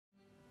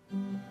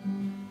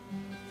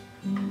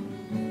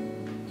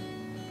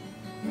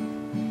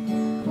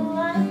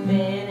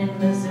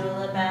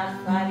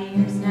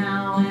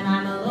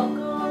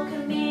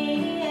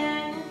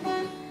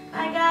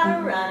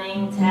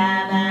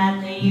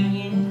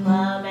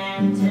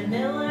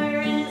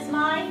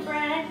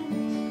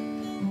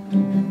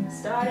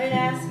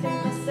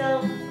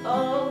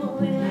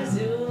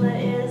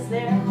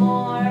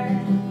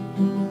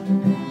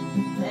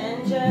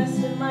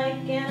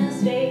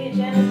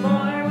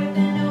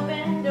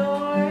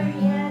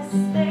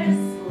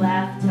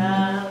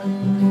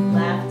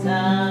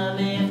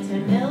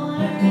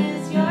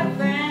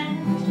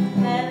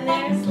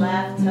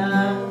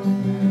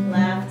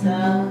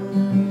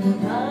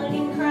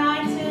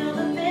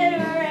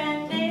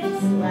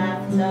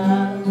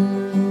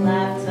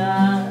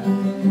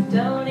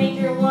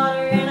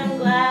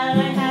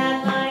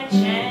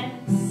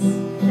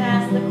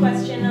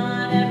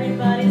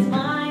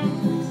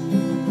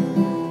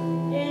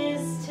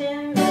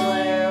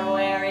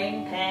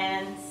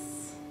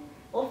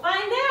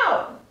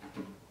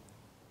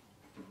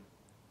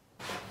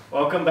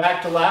Welcome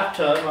back to Laugh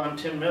Tub. I'm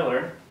Tim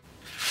Miller.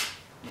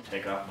 Let me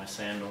take off my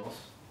sandals.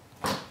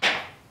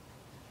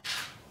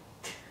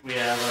 We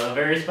have a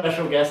very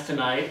special guest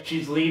tonight.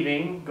 She's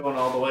leaving, going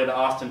all the way to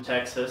Austin,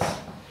 Texas.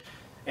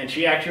 And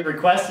she actually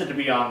requested to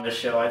be on this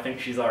show. I think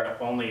she's our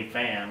only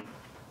fan.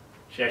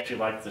 She actually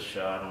likes the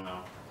show. I don't know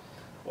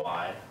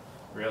why,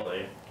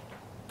 really.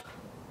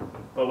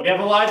 But we have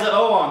Eliza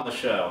Oh on the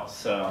show,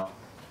 so...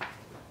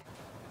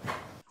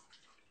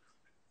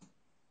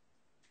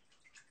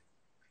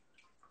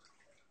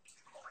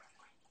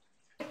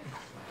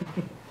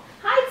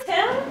 Hi,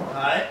 Tim.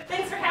 Hi.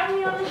 Thanks for having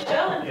me on the show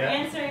and for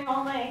answering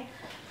all my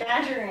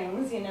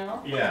badgerings, you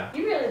know. Yeah.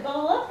 You really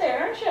bubble up there,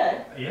 aren't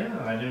you? Yeah,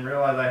 I didn't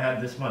realize I had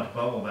this much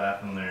bubble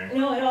bath in there.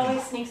 No, it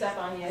always sneaks up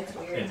on you. It's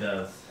weird. It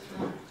does.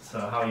 So,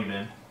 how you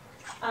been?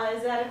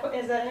 Is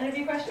that an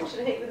interview question? Should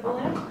I hit you with a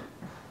balloon?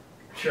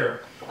 Sure.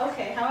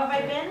 Okay, how have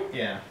I been?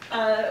 Yeah.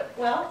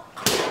 Well,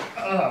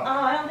 oh,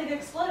 I don't think it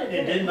exploded,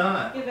 It did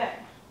not. Give it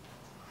back.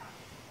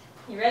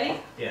 You ready?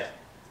 Yeah.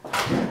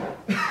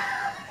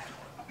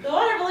 The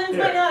water balloons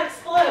might not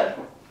explode.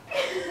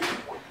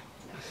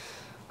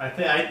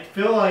 I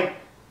feel like,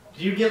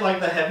 did you get like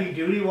the heavy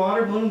duty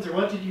water balloons or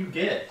what did you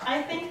get?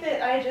 I think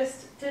that I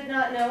just did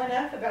not know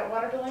enough about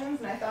water balloons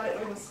and I thought it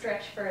would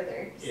stretch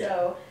further. Yeah.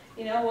 So,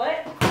 you know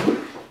what?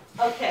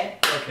 Okay.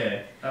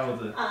 Okay, that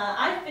was it.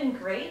 I've been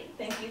great.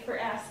 Thank you for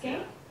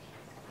asking.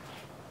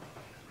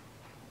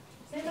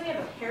 Does anybody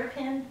have a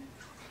hairpin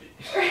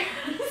or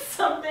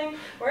something?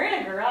 We're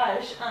in a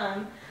garage.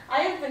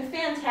 I have been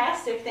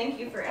fantastic. Thank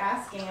you for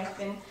asking. I've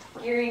been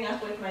gearing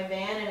up with my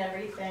van and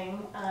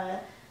everything.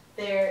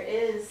 There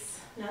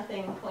is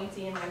nothing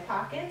pointy in my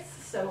pockets,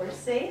 so we're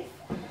safe.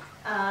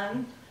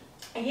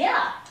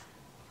 Yeah.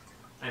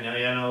 I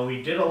know,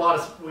 we did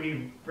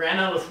we ran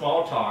out of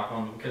small talk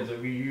because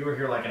you were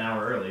here like an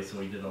hour early, so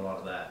we did a lot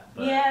of that.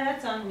 But, yeah,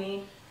 that's on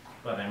me.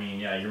 But I mean,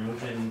 yeah, you're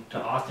moving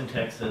to Austin,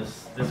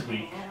 Texas this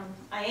week.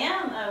 I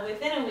am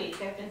within a week.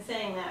 I've been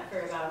saying that for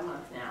about a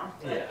month now.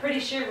 But Yeah.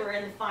 pretty sure we're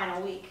in the final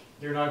week.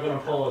 You're not going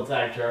to pull a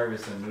Zach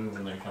Jarvis and move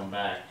and then come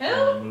back. Who? And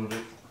then move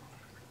it.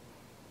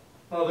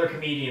 Well, they're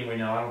comedian we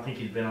know. I don't think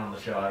he's been on the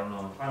show. I don't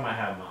know. I might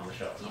have him on the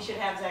show. You should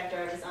have Zach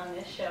Jarvis on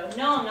this show.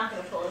 No, I'm not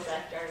going to pull a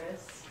Zach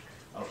Jarvis.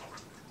 Oh,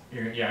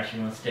 you're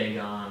actually going to stay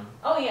gone?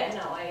 Oh yeah,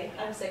 no,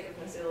 I'm sick of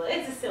Missoula.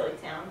 It's a silly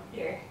town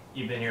here.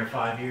 You've been here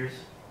 5 years?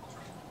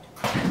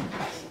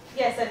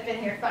 Yes, I've been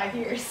here 5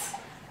 years.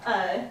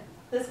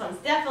 This one's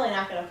definitely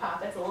not going to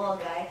pop. It's a little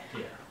guy.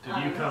 Yeah. Did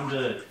you come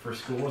for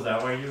school? Is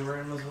that why you were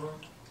in Missoula?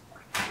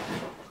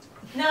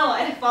 No,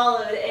 I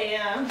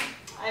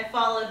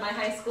followed my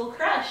high school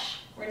crush.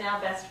 We're now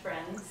best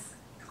friends.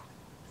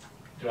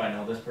 Do I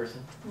know this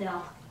person?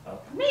 No. Oh.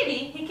 Maybe.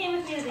 He came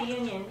with me to the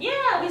union.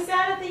 Yeah, we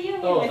sat at the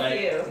union with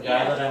you. The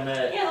guy that I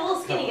met. Yeah, the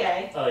little skinny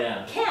guy. Oh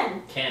yeah.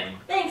 Ken. Ken.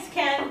 Thanks,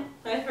 Ken.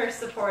 My first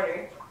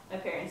supporter. My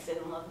parents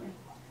didn't love me.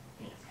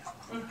 Yeah.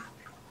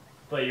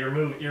 But you're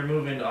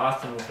moving to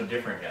Austin with a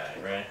different guy,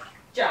 right?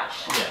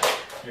 Josh. Yeah.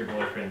 Your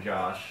boyfriend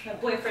Josh. My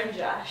boyfriend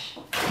Josh.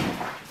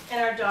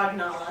 And our dog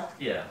Nala.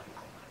 Yeah.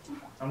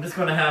 I'm just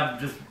gonna have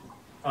just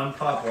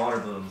unpopped water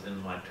balloons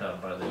in my tub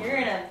by the You're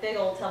in a big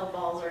old tub of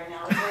balls right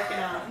now. It's working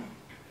on.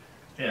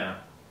 Yeah.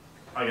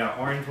 I got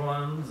orange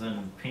ones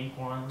and pink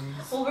ones.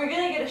 Well, we're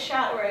gonna get a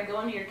shot where I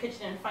go into your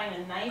kitchen and find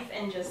a knife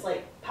and just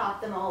like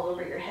pop them all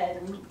over your head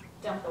and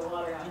dump the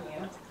water on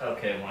you.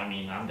 Okay, well, I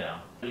mean, I'm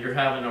down. You're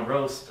having a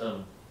roast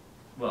of,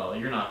 well,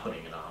 you're not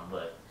putting it on,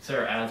 but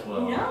Sarah as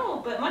well.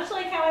 No, but much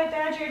like how I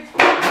badgered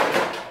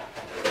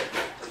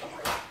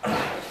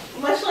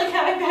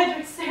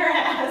Sarah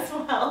as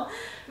well.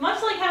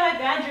 Much like how I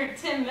badgered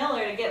Tim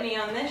Miller to get me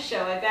on this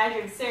show, I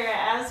badgered Sarah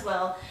as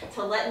well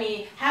to let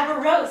me have a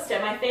roast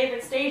at my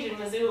favorite stage in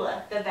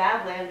Missoula, the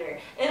Badlander.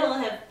 It'll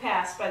have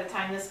passed by the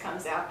time this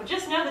comes out, but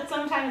just know that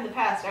sometime in the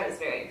past I was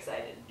very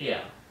excited.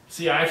 Yeah.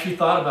 See, I actually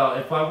thought about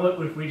if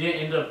we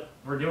didn't end up,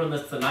 we're doing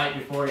this the night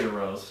before your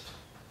roast.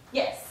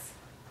 Yes.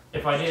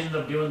 If I didn't end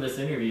up doing this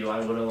interview, I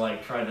would have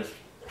like tried to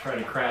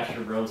crash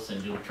your roast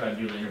and try to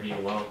do the interview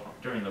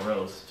during the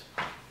roast.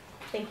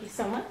 Thank you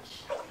so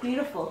much.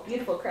 Beautiful,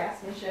 beautiful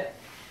craftsmanship.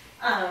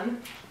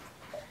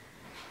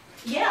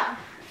 Yeah,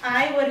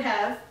 I would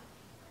have.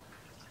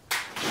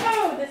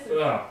 Oh, this is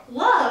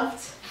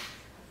loved.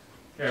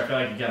 Here, I feel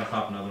like you gotta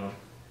pop another one.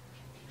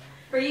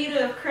 For you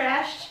to have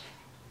crashed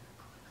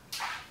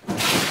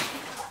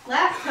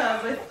Laugh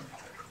Tub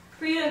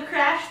for you to have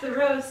crashed the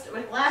roast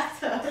with Laugh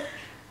Tub.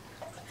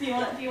 Do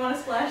you want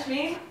to splash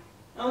me?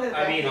 I'm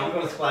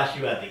gonna splash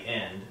you at the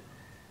end.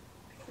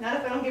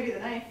 Not if I don't give you the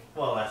knife.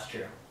 Well, that's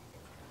true.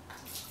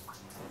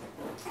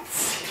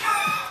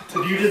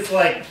 Did you just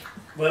like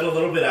let a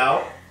little bit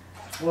out?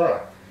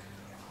 What?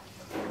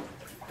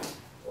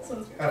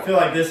 I feel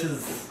like this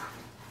is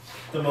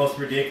the most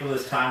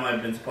ridiculous time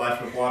I've been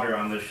splashed with water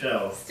on this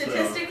show.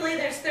 Statistically,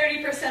 there's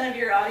 30% of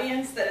your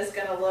audience that is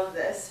going to love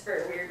this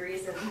for weird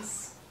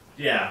reasons.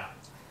 Yeah.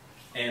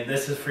 And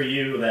this is for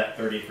you, that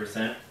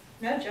 30%.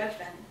 No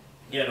judgment.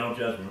 Yeah, no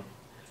judgment.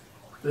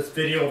 This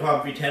video will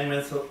probably be 10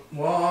 minutes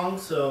long,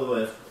 so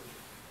if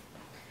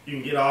You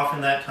can get off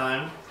in that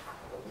time.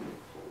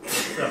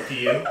 It's up to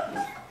you.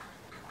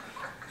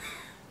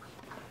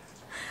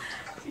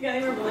 You got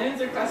any more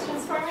balloons or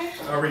questions for me?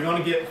 Are we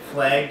going to get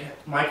flagged?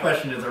 My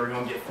question is, are we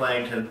going to get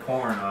flagged to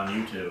porn on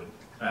YouTube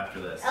after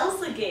this?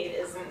 Elsa Gate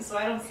isn't, so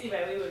I don't see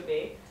why we would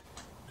be.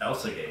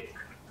 Elsa Gate.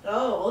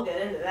 Oh, we'll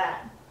get into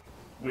that.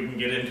 We can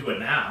get into it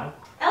now.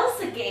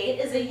 Elsa Gate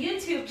is a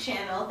YouTube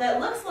channel that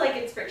looks like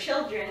it's for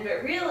children,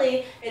 but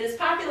really it is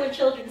popular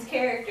children's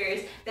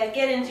characters that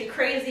get into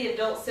crazy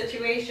adult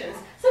situations,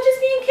 such as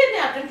being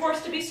kidnapped and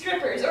forced to be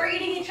strippers or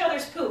eating each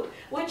other's poop,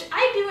 which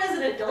I do as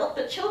an adult,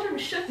 but children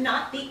should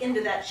not be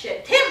into that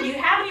shit. Tim, do you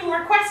have any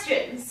more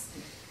questions?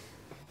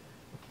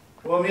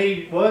 What are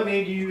you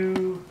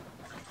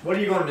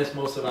going to miss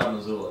most about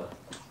Missoula?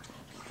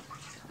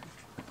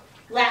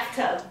 Laugh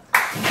tub.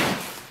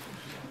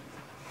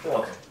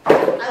 Okay.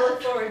 I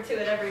look forward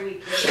to it every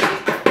week.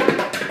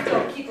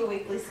 Don't keep a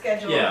weekly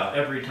schedule. Yeah,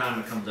 every time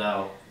it comes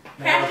out.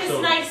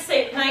 Practice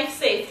knife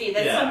safety.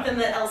 That's something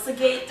that Elsa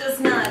Gate does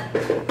not.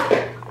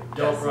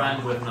 Don't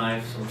run with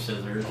knives or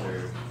scissors,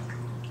 or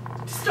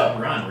just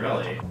don't run,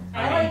 really.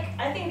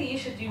 I think that you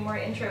should do more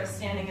intros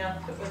standing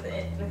up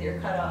with your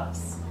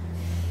cutoffs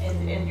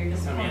and your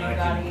disappointing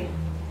body.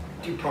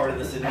 Do part of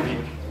this interview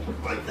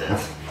like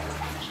this.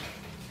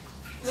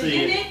 Would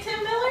you date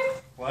Tim Miller?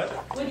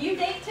 What? Would you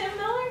date Tim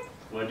Miller?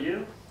 Would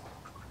you?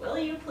 Will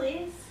you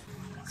please?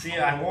 See,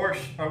 I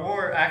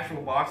wore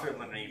actual boxers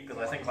underneath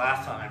because I think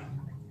last time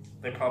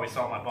they probably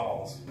saw my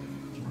balls.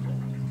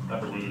 I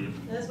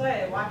believe. That's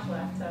why I watch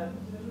Laugh Tub.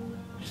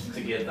 Just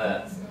to get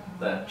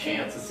that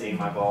chance of seeing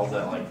my balls,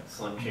 that like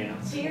slim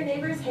chance. Do your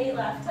neighbors hate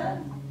Laugh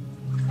Tub?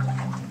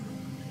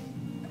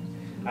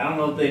 I don't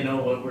know if they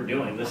know what we're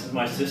doing. This is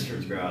my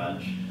sister's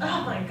garage.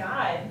 Oh my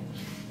god.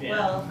 Yeah.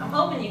 Well, I'm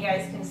hoping you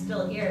guys can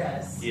still hear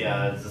us.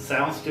 Yeah, is the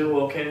sound still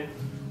okay?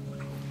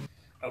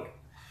 Okay.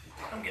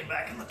 I'm getting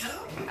back in the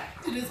tub.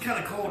 It is kind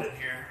of cold in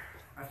here.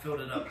 I filled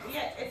it up.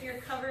 Yeah, if you're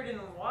covered in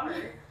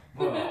water.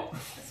 Well.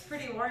 It's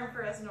pretty warm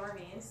for us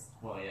normies.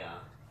 Well, yeah.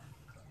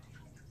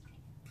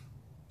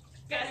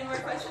 Got any more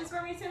questions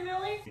for me, Tim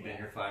Miller? You've been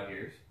here 5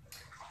 years?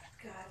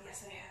 God,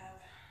 yes I have.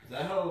 Is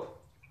that how...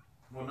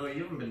 Well, no,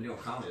 you haven't been doing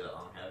comedy that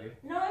long, have you?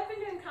 No, I've been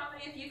doing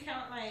comedy. If you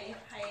count my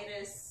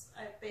hiatus,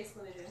 I've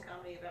basically been doing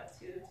comedy about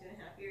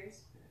 2.5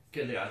 years.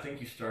 Because, yeah, I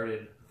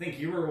think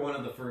you were one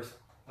of the first,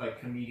 like,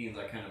 comedians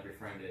I kind of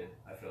befriended,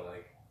 I feel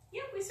like.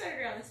 Yep, we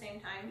started around the same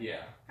time.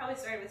 Yeah. Probably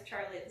started with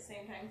Charlie at the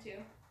same time,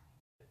 too.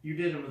 You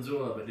did in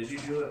Missoula, but did you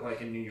do it,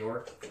 like, in New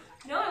York?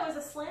 No, I was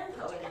a slam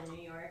poet in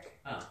New York.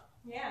 Oh.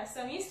 Yeah,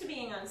 so I'm used to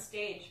being on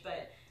stage,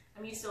 but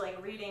I'm used to,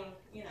 like, reading,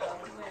 you know,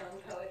 my own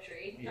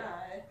poetry. Yeah.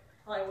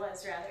 Well, I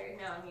was, rather.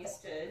 Now I'm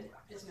used to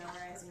just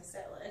memorizing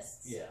set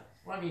lists. Yeah.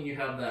 Well, I mean, you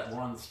have that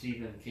one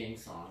Stephen King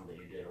song that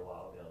you did a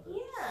while ago.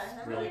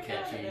 Yeah, I'm really really proud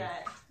of catchy.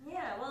 that.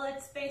 Yeah, well,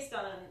 it's based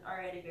on an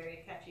already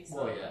very catchy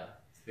song. Well, yeah.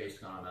 It's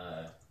based on,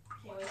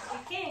 Can't Wait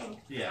to Be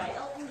King Yeah. by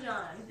Elton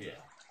John. Yeah.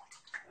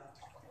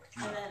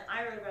 And then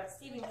I wrote about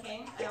Stephen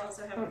King. I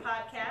also have a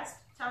podcast,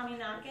 Tommy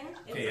Knockin'.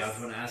 Okay, I was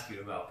going to ask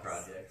you about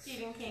projects.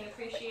 Stephen King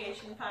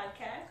Appreciation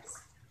Podcast.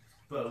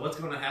 But what's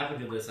going to happen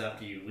to this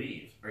after you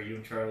leave? Are you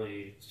and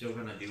Charlie still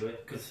going to do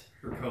it? Because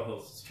her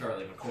co-host is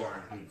Charlie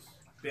McCorn, who's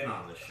been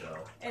on this show.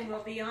 And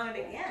we'll be on it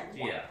again.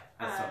 Yeah,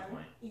 at some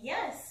point.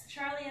 Yes,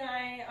 Charlie and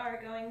I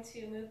are going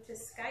to move to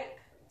Skype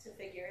to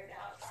figure it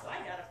out. So I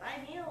gotta buy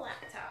me a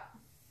laptop.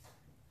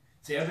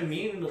 See, I've been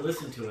meaning to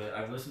listen to it.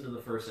 I've listened to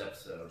the first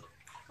episode.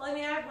 Well, I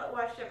mean, I've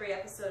watched every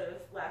episode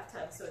of Laugh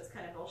Tub, so it's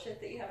kind of bullshit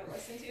that you haven't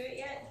listened to it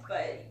yet,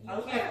 but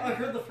you can. I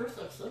heard the first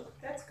episode.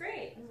 That's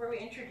great. Where we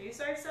introduce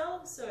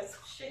ourselves, so it's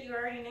shit you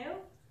already knew.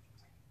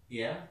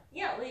 Yeah?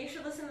 Yeah, well, you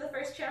should listen to the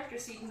first chapter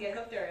so you can get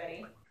hooked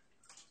already.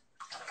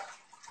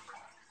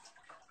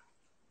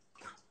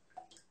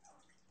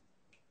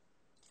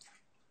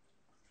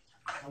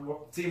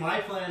 See,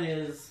 my plan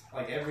is,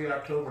 like, every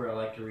October I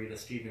like to read a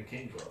Stephen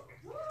King book.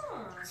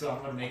 So I'm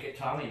going to make it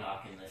Tommy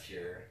Knockin' this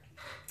year.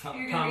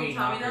 You're going to read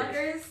Tommy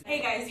Knockers?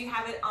 Hey guys, you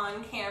have it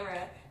on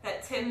camera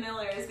that Tim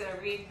Miller is going to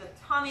read the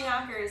Tommy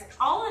Knockers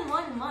all in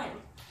 1 month.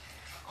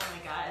 Oh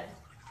my god.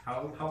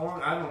 How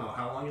long? I don't know.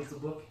 How long is the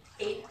book?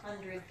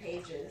 800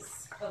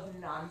 pages of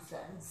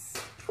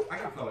nonsense. I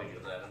could probably do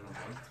that in a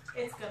month.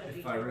 It's going to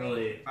be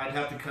great. I'd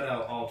have to cut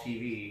out all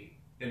TV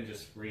and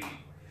just read.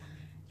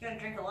 You're going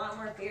to drink a lot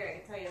more beer, I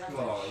can tell you that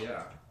Well, much.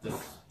 yeah.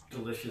 This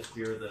delicious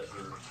beer that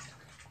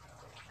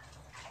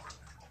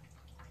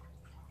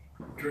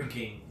we're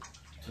drinking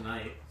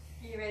tonight.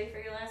 Are you ready for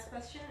your last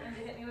question and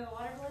to hit me with a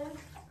water balloon?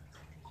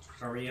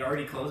 Are we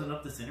already closing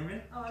up this interview?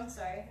 Oh, I'm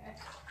sorry.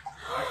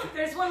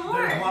 There's one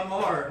more! There's one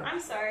more! I'm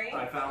sorry.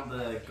 I found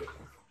the...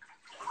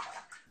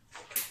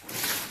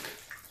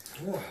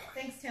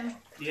 Thanks, Tim.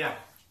 Yeah.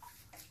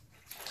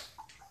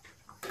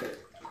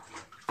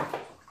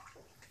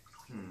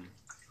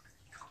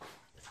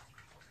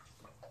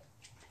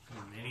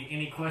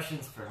 Any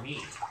questions for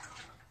me?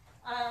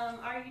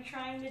 Are you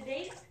trying to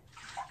date?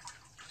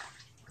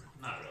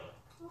 Not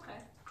really. Okay.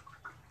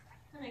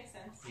 That makes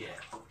sense. Yeah.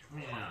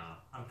 Yeah,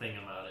 I'm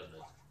thinking about it,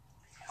 but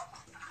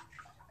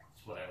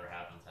whatever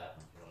happens,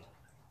 happens, really.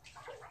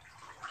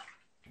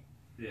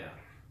 Yeah.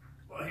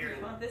 Well, here. Do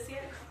you want this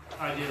yet?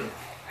 I do.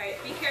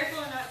 Alright, be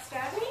careful and not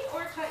stab me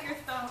or cut your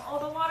thumb. Oh,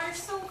 the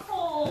water's so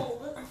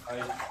cold.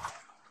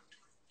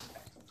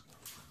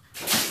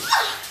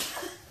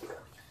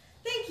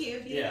 Thank you.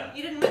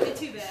 You didn't whip it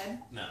too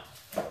bad. No.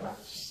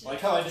 Like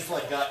how I just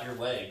like got your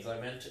legs. I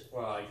meant to.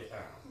 Well, I don't know.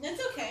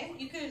 It's okay.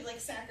 You could have like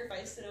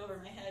sacrificed it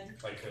over my head.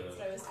 I could have. That's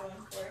what I was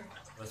going for.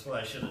 That's what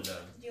I should have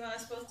done. Do you want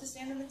us both to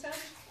stand in the tub?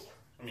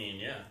 I mean,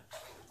 yeah.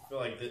 I feel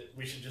like that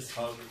we should just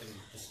hug and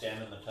just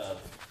stand in the tub.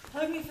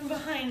 Hug me from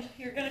behind.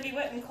 You're gonna be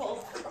wet and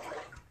cold.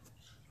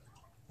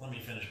 Let me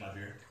finish my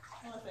beer.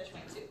 I want to finish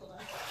mine too. Hold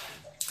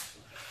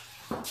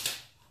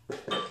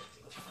on.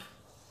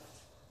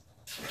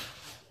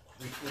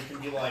 We can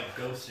be like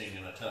ghosting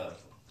in a tub.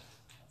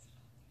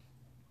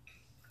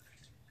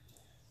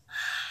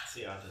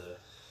 See onto the.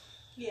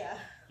 Yeah.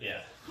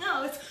 Yeah.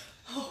 No, it's.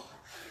 Oh,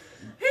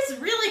 it's a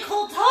really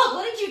cold tub.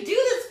 What did you do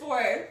this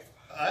for?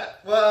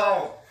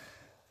 Well,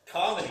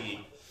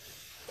 comedy.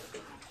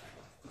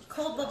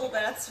 Cold bubble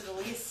baths are the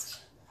least.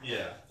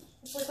 Yeah.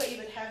 It's like what you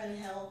would have in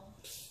hell.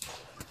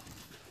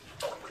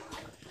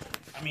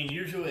 I mean,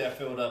 usually I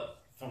fill it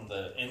up from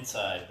the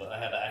inside, but I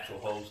had an actual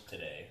hose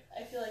today.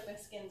 I feel like my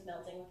skin's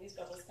melting with these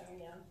bubbles coming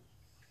down.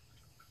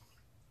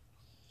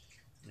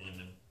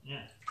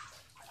 Yeah.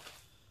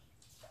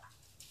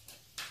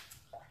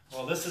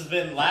 Well, this has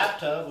been Lap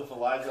Tub with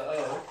Eliza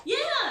Oh.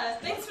 Yeah!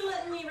 Thanks for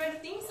letting me write a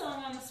theme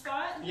song on the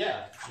spot.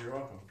 Yeah, you're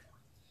welcome.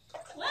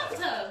 Lap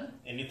Tub!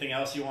 Anything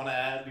else you want to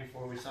add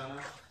before we sign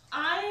off?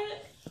 I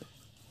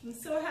am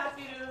so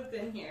happy to have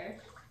been here.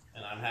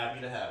 And I'm happy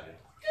to have you.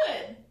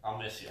 Good. I'll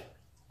miss you.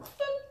 Boop.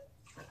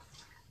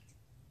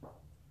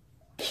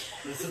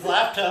 This is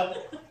Lap Tub.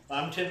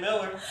 I'm Tim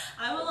Miller.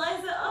 I'm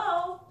Eliza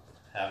Oh.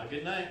 Have a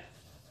good night.